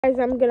Guys,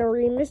 I'm gonna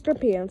read Mr.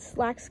 Pants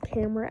Slack's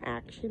camera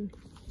action.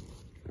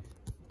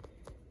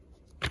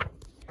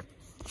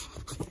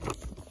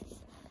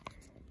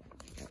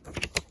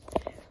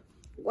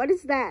 What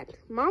is that?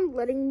 Mom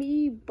letting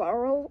me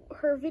borrow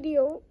her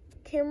video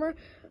camera?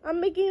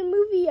 I'm making a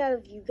movie out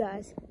of you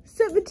guys.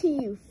 7 to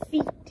you,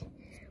 feet.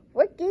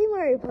 What game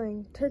are you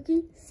playing?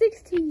 Turkey,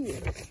 6 to you.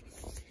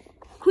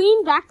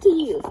 Queen, back to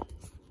you.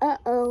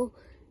 Uh-oh,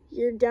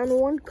 you're down to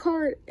 1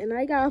 card, and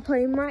I gotta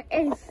play my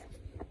ace.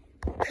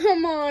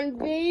 Come on,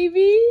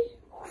 baby.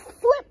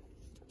 Flip.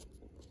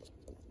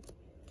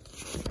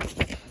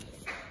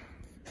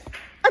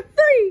 A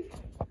 3.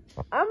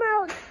 I'm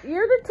out.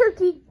 You're the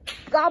turkey.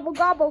 Gobble,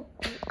 gobble.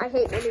 I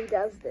hate when he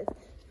does this.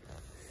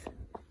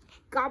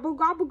 Gobble,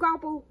 gobble,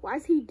 gobble. Why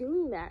is he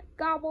doing that?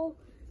 Gobble,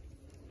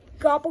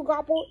 gobble,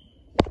 gobble.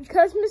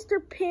 Because Mr.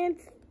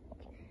 Pants,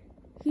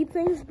 he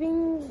thinks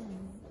being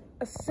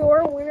a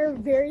sore winner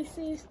very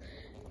serious.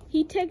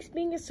 He takes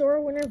being a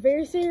sore winner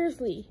very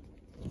seriously.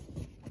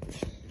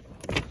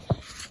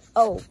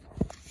 Oh.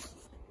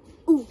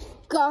 Ooh,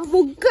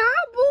 gobble,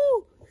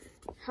 gobble.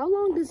 How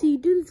long does he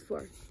do this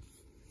for?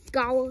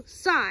 Gobble,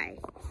 sigh.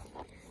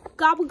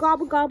 Gobble,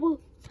 gobble,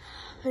 gobble.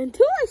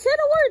 Until I say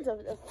the words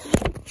of them.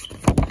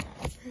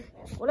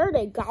 What are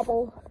they?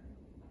 Gobble.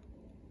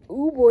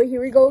 Ooh boy,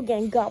 here we go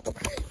again. Gobble.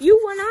 You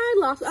won, I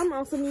lost. I'm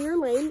also in your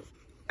lane.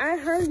 I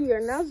heard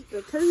you're now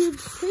the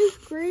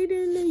 10th grade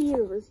in the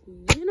universe.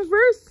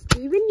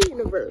 Steven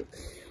Universe.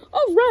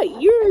 All right,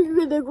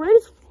 you're the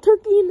greatest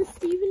turkey in the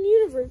Steven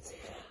Universe.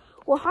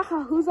 Well,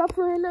 haha, who's up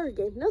for another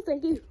game? No,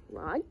 thank you.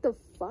 What the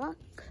fuck?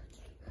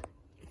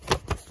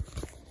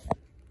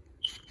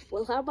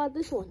 Well, how about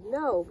this one?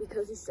 No,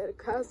 because he said a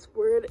cuss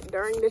word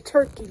during the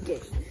turkey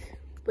game.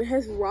 But it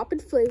has robin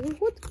flavor.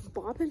 What's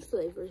bobbin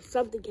flavor?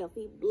 Something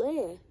healthy.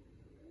 Blah.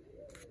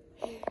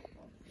 Hey,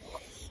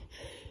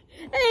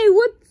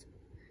 what's...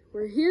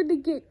 We're here to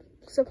get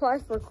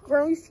supplies for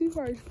Chrome's Tea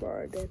Party for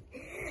our day.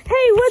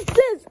 Hey, what's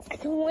this? I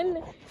can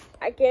win.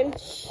 I can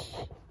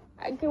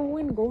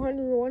win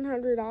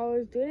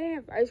 $100. Do they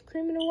have ice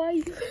cream in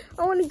Hawaii?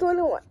 I want to go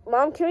to...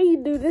 Mom, can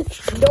you do this?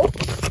 Nope.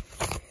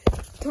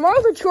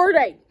 Tomorrow's a chore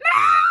day.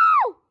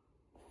 No!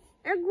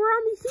 At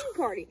Grammy Tea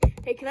Party.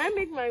 Hey, can I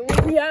make my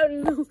movie out?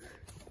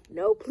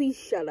 No, please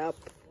shut up.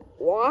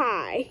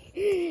 Why?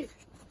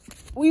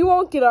 We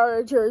won't get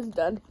our chores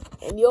done,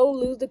 and you'll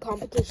lose the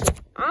competition.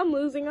 I'm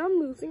losing.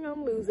 I'm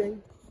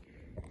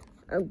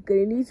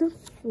gonna need some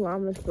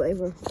ramen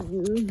flavor.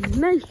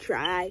 Nice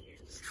try,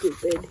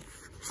 stupid.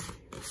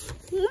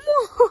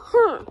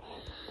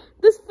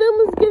 This film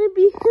is gonna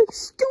be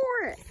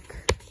historic.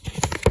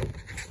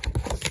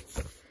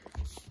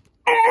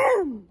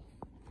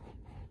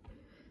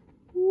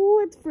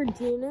 What's for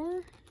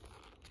dinner?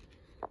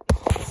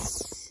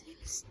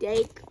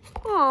 Steak.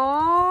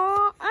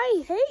 Aww,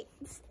 I hate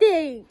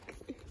steak.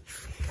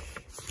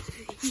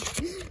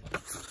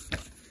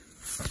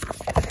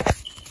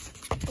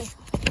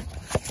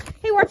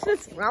 Hey, watch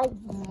this.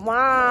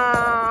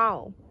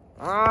 Wow.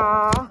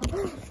 I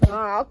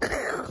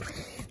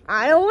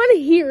don't want to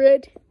hear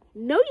it.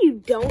 No,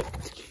 you don't.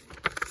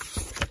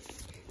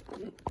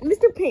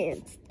 Mr.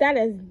 Pants, that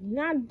is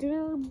not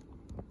dinner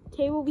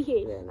table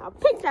behavior. Now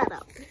pick that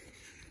up.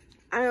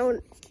 I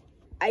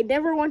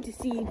never want to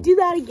see you do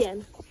that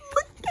again.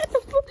 Look at the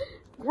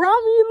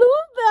Grammy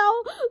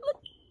Louisville. Look,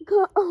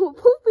 oh,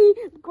 Poopy,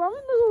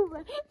 Grammy Louisville.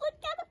 Look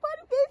at the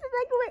funny faces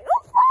I can make.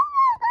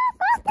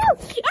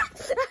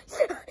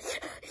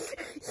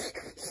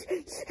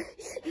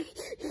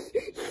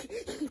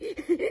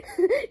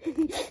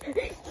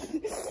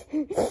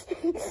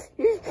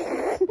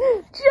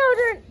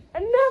 Children,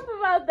 enough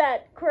about that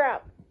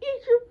crap.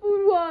 Eat your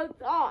food while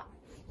it's hot.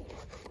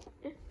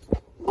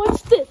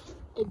 What's this?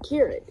 A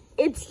carrot.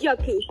 It's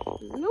yucky.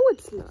 No,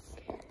 it's not.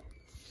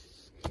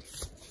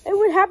 And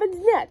what happens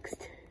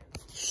next?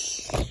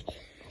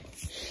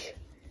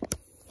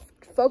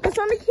 Focus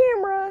on the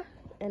camera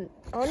and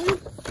on your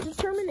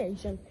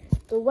determination.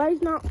 The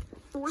light's not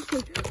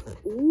working.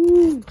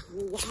 Ooh,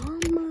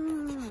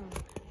 drama.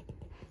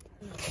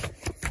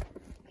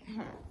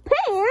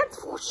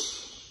 Pants.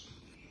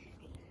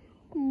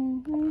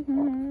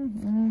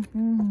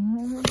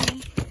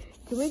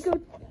 Can we go?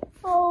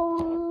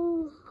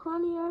 Oh,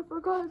 honey, I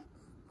forgot.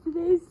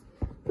 Today's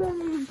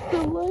Saturday.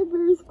 The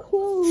library's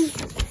closed.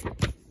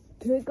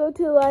 Can we go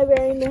to the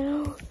library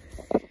now?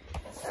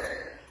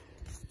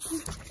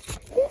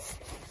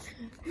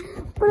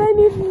 But I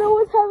need to know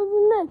what's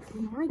happening next.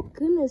 My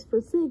goodness,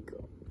 for sake.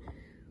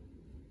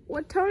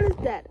 What tone is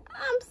that?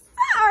 I'm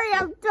sorry,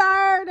 I'm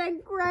tired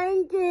and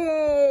cranky.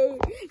 Get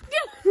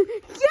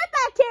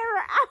that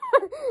camera out.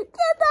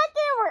 Get that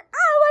camera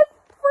out of my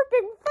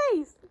freaking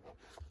face.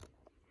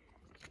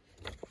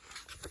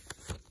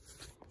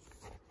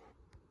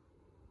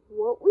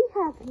 What we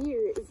have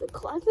here is a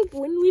classic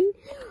win-win.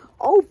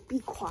 Oh, be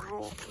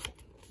quiet.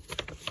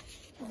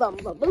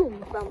 Vumba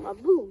boom, vumba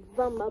boom,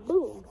 vumba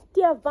boom.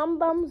 Yeah,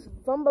 vumbums,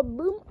 vumba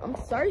boom. I'm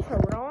sorry,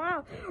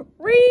 Corona.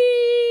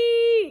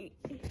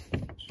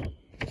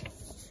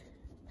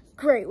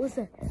 Great, what's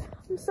that?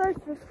 I'm sorry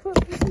for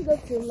we can go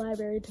to the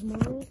library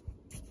tomorrow.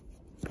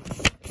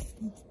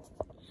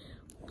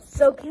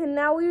 So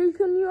now we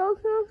continue our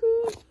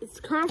coffee. It's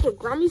time for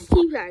Grummy's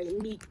Tea Bag.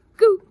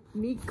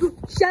 Miku.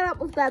 Shut up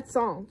with that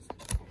song.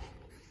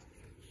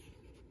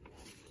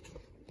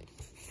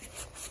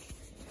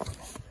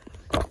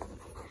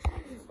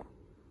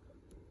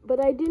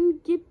 But I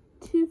didn't get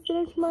to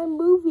finish my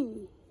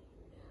movie.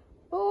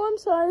 Oh, I'm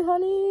sorry,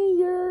 honey.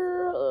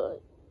 You're...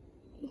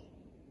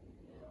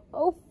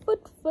 Oh,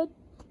 foot.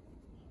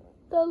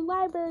 The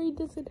library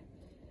doesn't...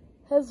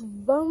 Has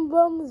vum.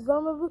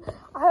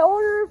 I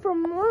ordered it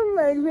from one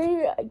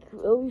library.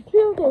 It'll be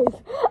 2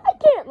 days. I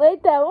can't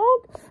wait that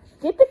long.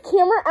 Get the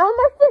camera out of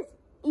my fist,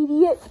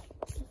 idiot.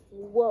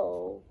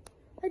 Whoa.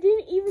 I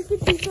didn't even get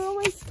to go to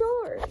my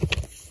store.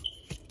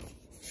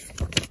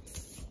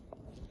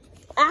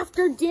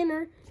 After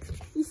dinner,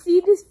 you see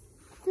this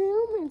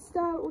film and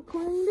start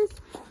recording this?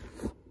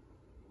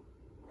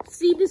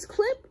 See this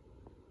clip?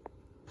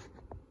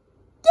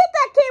 Get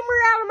that camera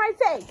out of my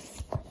face!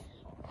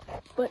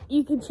 But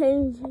you can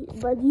choose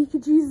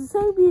the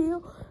same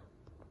video,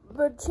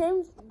 but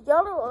change the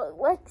other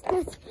like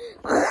this.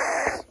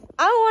 I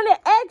want an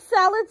egg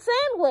salad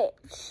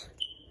sandwich.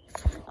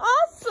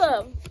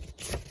 Awesome!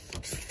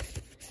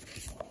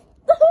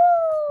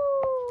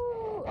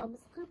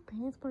 Mr.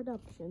 Pants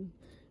Production.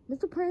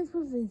 Mr. Pants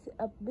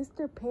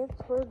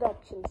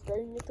Production,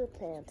 starting Mr.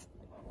 Pants.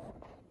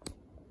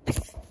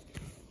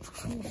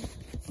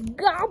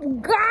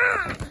 Gobble.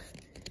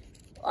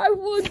 I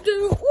would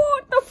do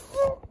what the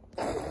fuck?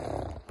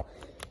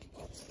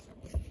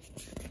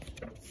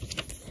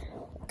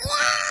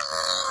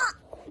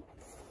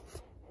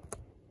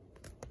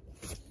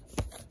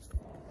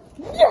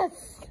 Yes!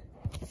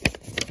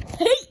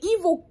 Hey,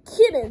 evil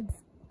kittens!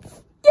 Give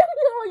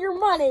me all your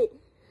money!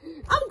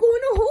 I'm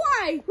going to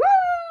Hawaii!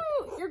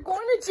 Woo! You're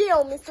going to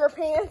jail, Mr.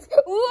 Pants!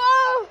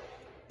 Whoa!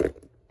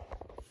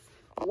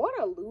 What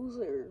a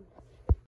loser.